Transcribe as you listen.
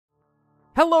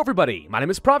Hello everybody, my name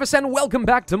is Pravus and welcome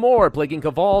back to more Plague Inc.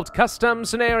 Evolved custom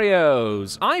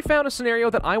scenarios. I found a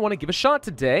scenario that I want to give a shot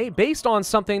today based on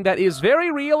something that is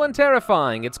very real and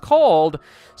terrifying. It's called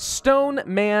Stone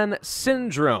Man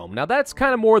Syndrome. Now that's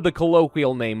kind of more the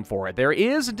colloquial name for it. There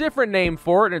is a different name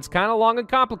for it and it's kind of long and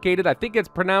complicated. I think it's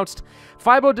pronounced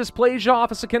Fibrodysplasia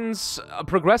ossificans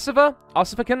progressiva?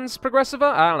 Ossificans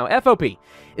progressiva? I don't know, FOP.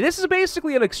 This is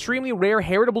basically an extremely rare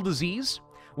heritable disease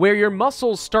where your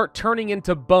muscles start turning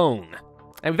into bone.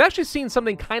 And we've actually seen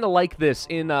something kind of like this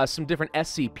in some different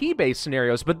SCP-based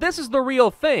scenarios, but this is the real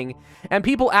thing, and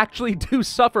people actually do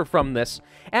suffer from this.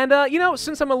 And, you know,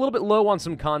 since I'm a little bit low on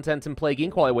some content in Plague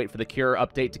Inc. while I wait for the Cure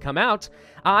update to come out,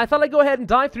 I thought I'd go ahead and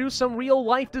dive through some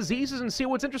real-life diseases and see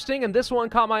what's interesting, and this one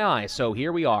caught my eye, so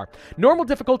here we are. Normal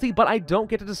difficulty, but I don't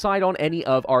get to decide on any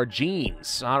of our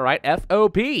genes. Alright,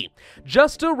 FOP.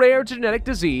 Just a rare genetic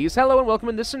disease. Hello and welcome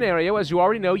in this scenario. As you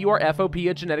already know, you are FOP,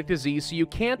 a genetic disease, so you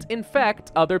can't infect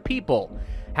other people.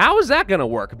 How is that gonna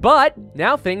work? But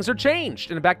now things are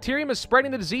changed, and a bacterium is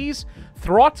spreading the disease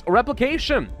through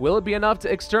replication. Will it be enough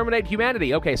to exterminate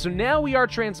humanity? Okay, so now we are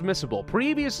transmissible.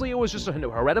 Previously, it was just a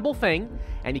heritable thing,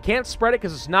 and you can't spread it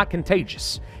because it's not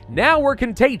contagious. Now we're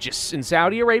contagious, in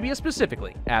Saudi Arabia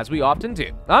specifically, as we often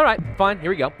do. All right, fine, here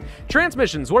we go.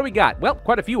 Transmissions, what do we got? Well,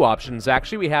 quite a few options,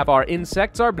 actually. We have our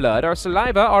insects, our blood, our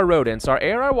saliva, our rodents, our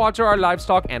air, our water, our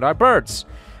livestock, and our birds.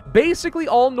 Basically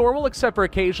all normal except for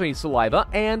occasionally saliva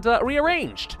and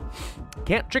rearranged.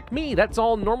 Can't trick me, that's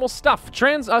all normal stuff.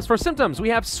 For symptoms, we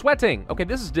have sweating. Okay,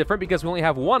 this is different because we only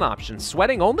have one option.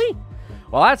 Sweating only?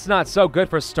 Well, that's not so good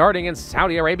for starting in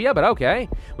Saudi Arabia, but okay.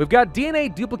 We've got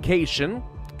DNA duplication.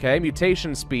 Okay,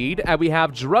 mutation speed, we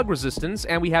have drug resistance,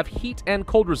 and we have heat and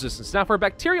cold resistance. Now, for a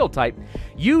bacterial type,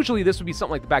 usually this would be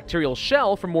something like the bacterial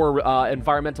shell for more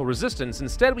environmental resistance.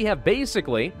 Instead, we have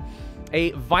basically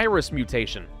a virus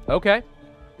mutation. Okay.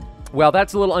 Well,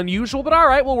 that's a little unusual, but all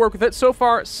right, we'll work with it. So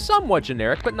far, somewhat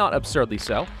generic, but not absurdly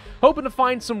so. Hoping to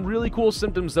find some really cool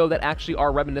symptoms, though, that actually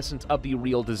are reminiscent of the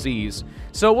real disease.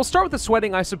 So we'll start with the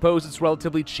sweating. I suppose it's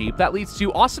relatively cheap. That leads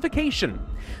to ossification.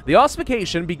 The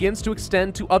ossification begins to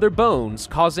extend to other bones,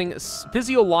 causing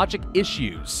physiologic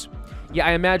issues. Yeah,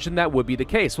 I imagine that would be the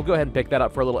case. We'll go ahead and pick that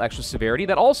up for a little extra severity.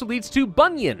 That also leads to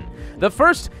bunion. The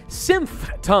first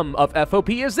symptom of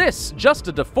FOP is this, just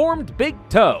a deformed big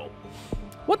toe.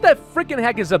 What the frickin'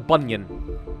 heck is a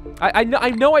bunion? I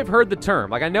know I've heard the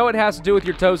term. Like, I know it has to do with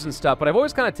your toes and stuff, but I've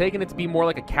always kind of taken it to be more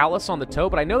like a callus on the toe,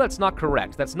 but I know that's not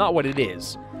correct. That's not what it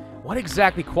is. What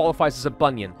exactly qualifies as a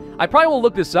bunion? I probably will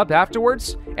look this up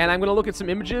afterwards, and I'm going to look at some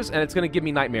images, and it's going to give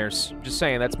me nightmares. Just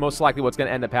saying, that's most likely what's going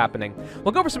to end up happening.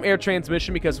 We'll go for some air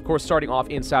transmission, because, of course, starting off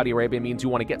in Saudi Arabia means you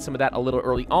want to get some of that a little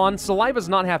early on. Saliva's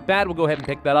not half bad. We'll go ahead and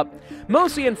pick that up.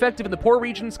 Mostly infective in the pore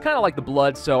regions, kind of like the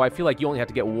blood, so I feel like you only have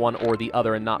to get one or the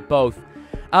other and not both.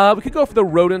 We could go for the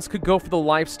rodents, could go for the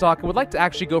livestock. I would like to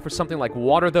actually go for something like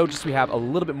water, though, just so we have a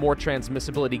little bit more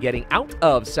transmissibility getting out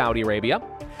of Saudi Arabia.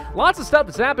 Lots of stuff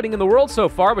that's happening in the world so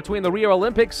far between the Rio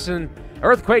Olympics and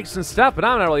earthquakes and stuff, but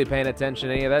I'm not really paying attention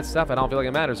to any of that stuff. I don't feel like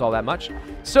it matters all that much.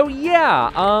 So,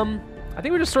 yeah, I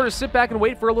think we just sort of sit back and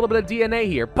wait for a little bit of DNA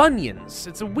here. Bunions.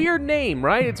 It's a weird name,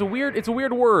 right? It's a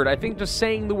weird word. I think just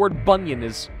saying the word bunion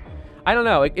is, I don't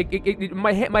know.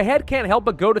 My head can't help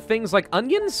but go to things like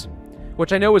onions,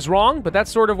 which I know is wrong, but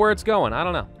that's sort of where it's going. I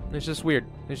don't know. It's just weird.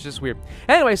 It's just weird.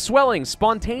 Anyway, swelling.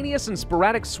 Spontaneous and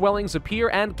sporadic swellings appear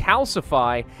and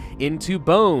calcify into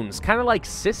bones. Kind of like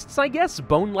cysts, I guess?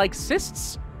 Bone-like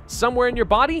cysts? Somewhere in your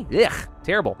body? Ugh,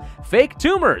 terrible. Fake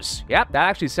tumors. Yep, that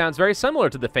actually sounds very similar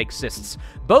to the fake cysts.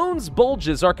 Bones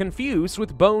bulges are confused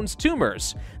with bones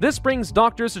tumors. This brings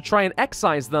doctors to try and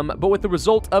excise them, but with the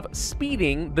result of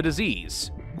speeding the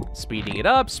disease. Speeding it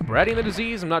up, spreading the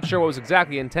disease. I'm not sure what was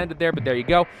exactly intended there, but there you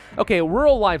go. Okay,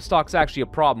 rural livestock's actually a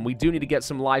problem. We do need to get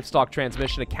some livestock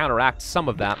transmission to counteract some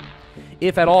of that,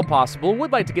 if at all possible.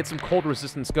 Would like to get some cold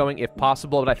resistance going if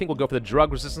possible, but I think we'll go for the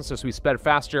drug resistance so we sped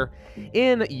faster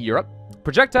in Europe.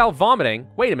 Projectile vomiting.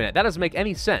 Wait a minute, that doesn't make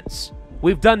any sense.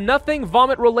 We've done nothing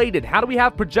vomit-related. How do we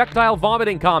have projectile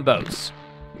vomiting combos?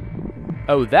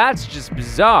 Oh, that's just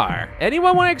bizarre.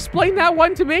 Anyone want to explain that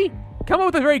one to me? Come up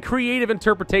with a very creative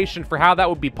interpretation for how that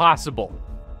would be possible.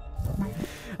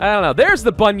 I don't know. There's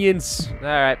the bunions. All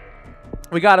right.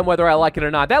 We got them whether I like it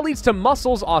or not. That leads to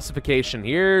muscles ossification.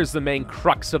 Here's the main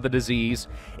crux of the disease.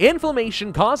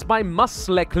 Inflammation caused by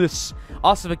musculus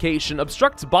ossification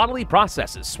obstructs bodily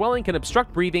processes. Swelling can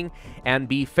obstruct breathing and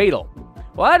be fatal.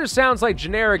 Well, that just sounds like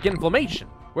generic inflammation.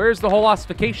 Where's the whole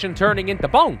ossification turning into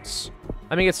bones?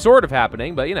 I mean, it's sort of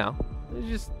happening, but, you know. I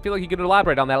just feel like you could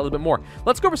elaborate on that a little bit more.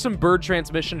 Let's go for some bird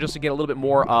transmission just to get a little bit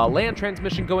more land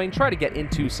transmission going. Try to get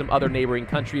into some other neighboring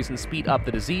countries and speed up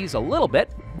the disease a little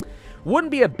bit.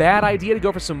 Wouldn't be a bad idea to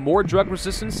go for some more drug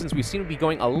resistance since we seem to be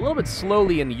going a little bit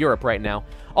slowly in Europe right now.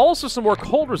 Also, some more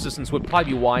cold resistance would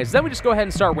probably be wise. Then we just go ahead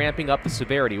and start ramping up the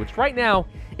severity, which right now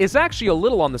is actually a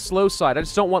little on the slow side. I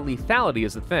just don't want lethality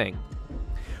as the thing.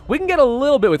 We can get a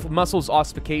little bit with muscles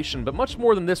ossification, but much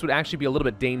more than this would actually be a little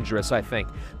bit dangerous, I think.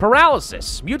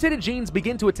 Paralysis. Mutated genes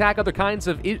begin to attack other kinds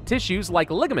of tissues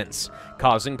like ligaments,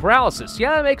 causing paralysis.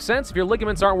 Yeah, that makes sense. If your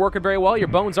ligaments aren't working very well, your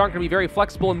bones aren't going to be very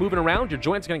flexible and moving around, your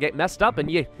joints are going to get messed up,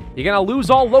 and you're going to lose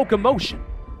all locomotion.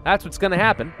 That's what's going to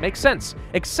happen. Makes sense.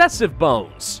 Excessive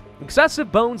bones.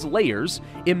 Excessive bones layers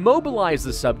immobilize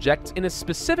the subject in a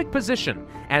specific position,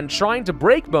 and trying to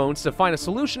break bones to find a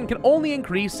solution can only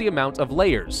increase the amount of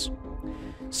layers.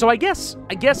 So I guess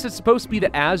it's supposed to be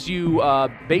that as you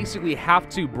basically have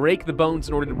to break the bones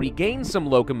in order to regain some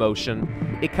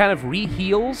locomotion, it kind of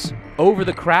re-heals over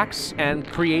the cracks and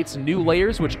creates new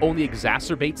layers, which only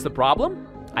exacerbates the problem?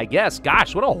 I guess.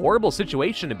 Gosh, what a horrible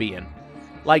situation to be in.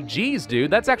 Like, geez, dude,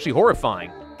 that's actually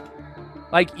horrifying.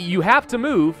 Like, you have to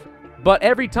move, but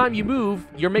every time you move,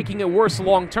 you're making it worse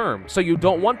long-term, so you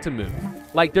don't want to move.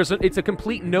 Like, it's a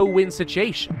complete no-win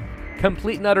situation.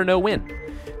 Complete and utter no-win.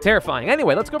 Terrifying.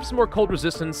 Anyway, let's go for some more cold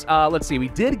resistance. Let's see, we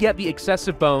did get the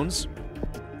excessive bones,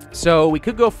 so we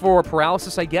could go for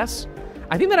paralysis, I guess.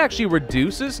 I think that actually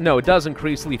reduces. No, it does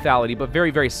increase lethality, but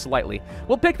very, very slightly.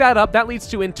 We'll pick that up. That leads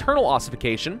to internal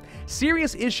ossification.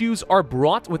 Serious issues are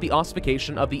brought with the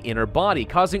ossification of the inner body,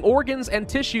 causing organs and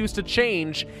tissues to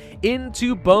change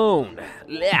into bone.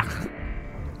 Blech.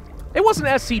 It was an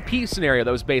SCP scenario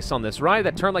that was based on this, right?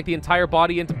 That turned like the entire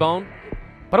body into bone.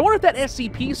 But I wonder if that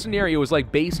SCP scenario was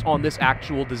like based on this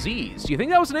actual disease. Do you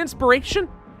think that was an inspiration?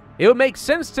 It would make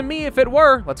sense to me if it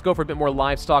were. Let's go for a bit more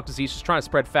livestock disease, just trying to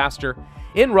spread faster.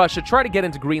 In Russia, try to get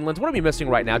into Greenland. What are we missing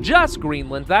right now? Just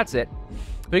Greenland, that's it.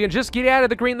 We can just get out of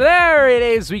the Greenland. There it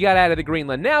is, we got out of the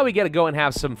Greenland. Now we gotta go and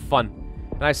have some fun.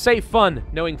 And I say fun,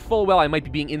 knowing full well I might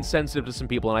be being insensitive to some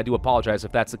people, and I do apologize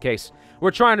if that's the case. We're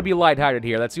trying to be lighthearted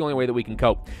here. That's the only way that we can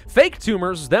cope. Fake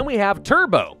tumors, then we have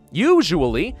turbo.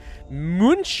 Usually,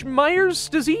 Munchmeyer's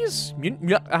disease? I don't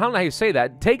know how you say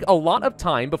that. Take a lot of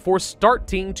time before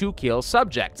starting to kill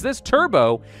subjects. This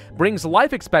turbo brings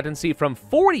life expectancy from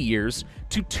 40 years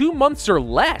to 2 months or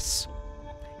less.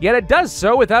 Yet it does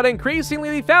so without increasing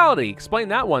lethality. Explain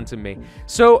that one to me.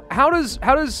 So how does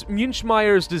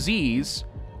Munchmeyer's disease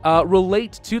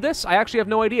relate to this? I actually have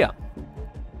no idea.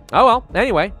 Oh well,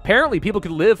 anyway, apparently people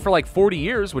could live for like 40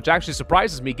 years, which actually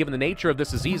surprises me given the nature of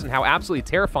this disease and how absolutely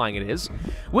terrifying it is.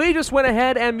 We just went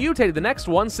ahead and mutated the next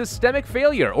one, systemic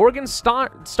failure. Organs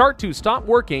start to stop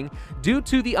working due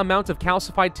to the amount of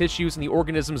calcified tissues in the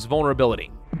organism's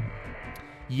vulnerability.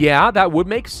 Yeah, that would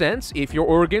make sense. If your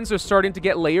organs are starting to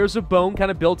get layers of bone kind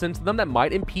of built into them, that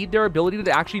might impede their ability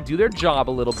to actually do their job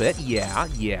a little bit.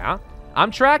 Yeah.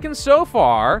 I'm tracking so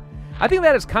far. I think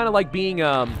that is kind of like being,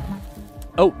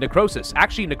 oh, necrosis.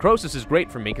 Actually, necrosis is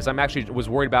great for me because I'm actually was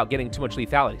worried about getting too much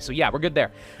lethality. So yeah, we're good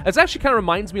there. This actually kind of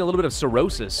reminds me a little bit of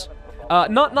cirrhosis.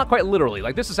 Not quite literally.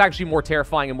 Like, this is actually more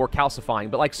terrifying and more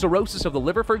calcifying, but like cirrhosis of the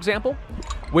liver, for example,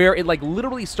 where it like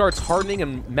literally starts hardening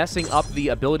and messing up the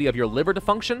ability of your liver to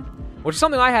function, which is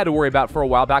something I had to worry about for a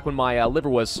while back when my liver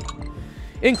was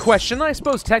in question. I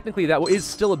suppose technically that is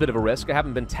still a bit of a risk. I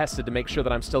haven't been tested to make sure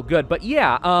that I'm still good, but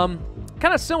yeah,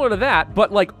 kind of similar to that,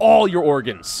 but like all your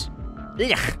organs.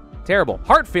 Ugh, terrible.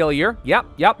 Heart failure.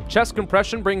 Yep. Chest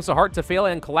compression brings the heart to fail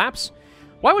and collapse.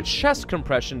 Why would chest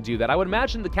compression do that? I would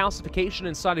imagine the calcification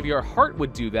inside of your heart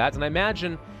would do that, and I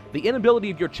imagine the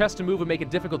inability of your chest to move would make it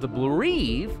difficult to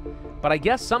breathe, but I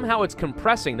guess somehow it's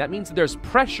compressing. That means that there's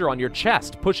pressure on your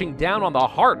chest, pushing down on the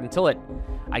heart until it,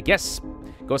 I guess,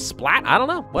 goes splat? I don't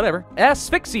know. Whatever.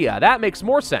 Asphyxia. That makes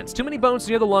more sense. Too many bones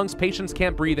near the lungs. Patients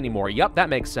can't breathe anymore. Yup, that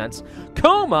makes sense.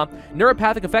 Coma.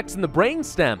 Neuropathic effects in the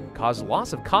brainstem cause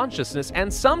loss of consciousness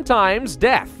and sometimes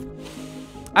death.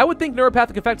 I would think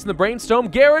neuropathic effects in the brainstem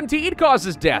guaranteed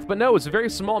causes death, but no, it's a very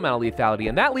small amount of lethality,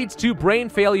 and that leads to brain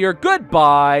failure.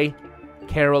 Goodbye,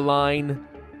 Caroline.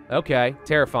 Okay,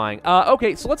 terrifying.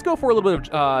 Okay, so let's go for a little bit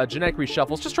of genetic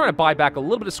reshuffles, just trying to buy back a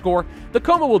little bit of score. The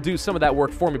coma will do some of that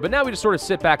work for me, but now we just sort of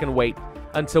sit back and wait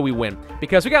until we win,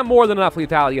 because we got more than enough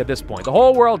lethality at this point. The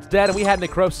whole world's dead, and we had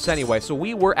necrosis anyway, so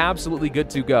we were absolutely good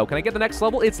to go. Can I get the next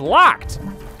level? It's locked!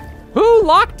 Who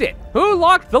locked it? Who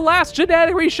locked the last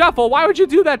genetic reshuffle? Why would you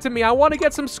do that to me? I want to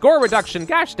get some score reduction.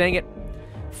 Gosh dang it.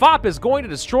 FOP is going to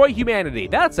destroy humanity.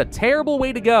 That's a terrible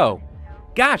way to go.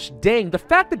 Gosh dang, the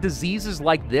fact that diseases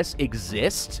like this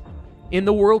exist in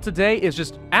the world today is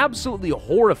just absolutely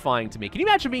horrifying to me. Can you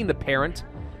imagine being the parent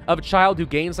of a child who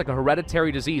gains like a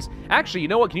hereditary disease? Actually, you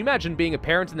know what? Can you imagine being a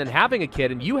parent and then having a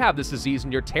kid and you have this disease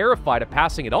and you're terrified of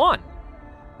passing it on?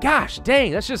 Gosh,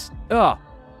 dang, that's just, ugh.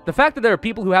 The fact that there are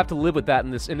people who have to live with that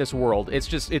in this world,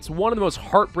 it's one of the most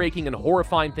heartbreaking and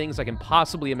horrifying things I can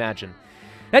possibly imagine.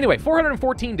 Anyway,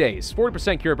 414 days,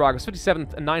 40% cure progress,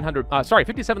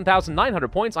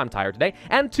 57,900 points. I'm tired today,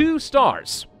 and 2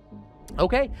 stars.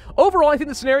 Okay, overall, I think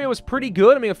the scenario is pretty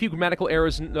good. I mean, a few grammatical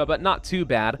errors, but not too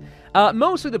bad.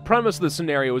 Mostly the premise of the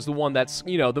scenario is the one that's,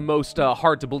 you know, the most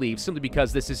hard to believe, simply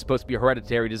because this is supposed to be a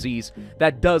hereditary disease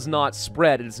that does not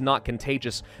spread, it is not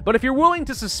contagious. But if you're willing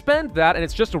to suspend that, and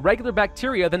it's just a regular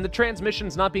bacteria, then the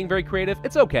transmission's not being very creative,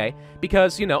 it's okay,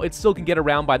 because, you know, it still can get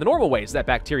around by the normal ways that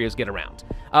bacterias get around.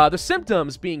 The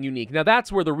symptoms being unique, now that's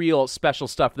where the real special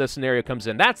stuff for this scenario comes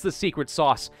in. That's the secret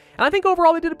sauce. And I think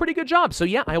overall they did a pretty good job. So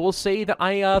yeah, I will say that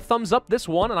I thumbs up this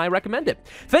one and I recommend it.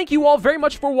 Thank you all very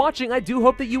much for watching. I do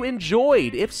hope that you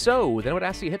enjoyed. If so, then I would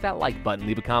ask you to hit that like button,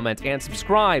 leave a comment, and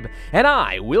subscribe. And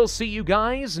I will see you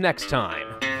guys next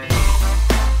time.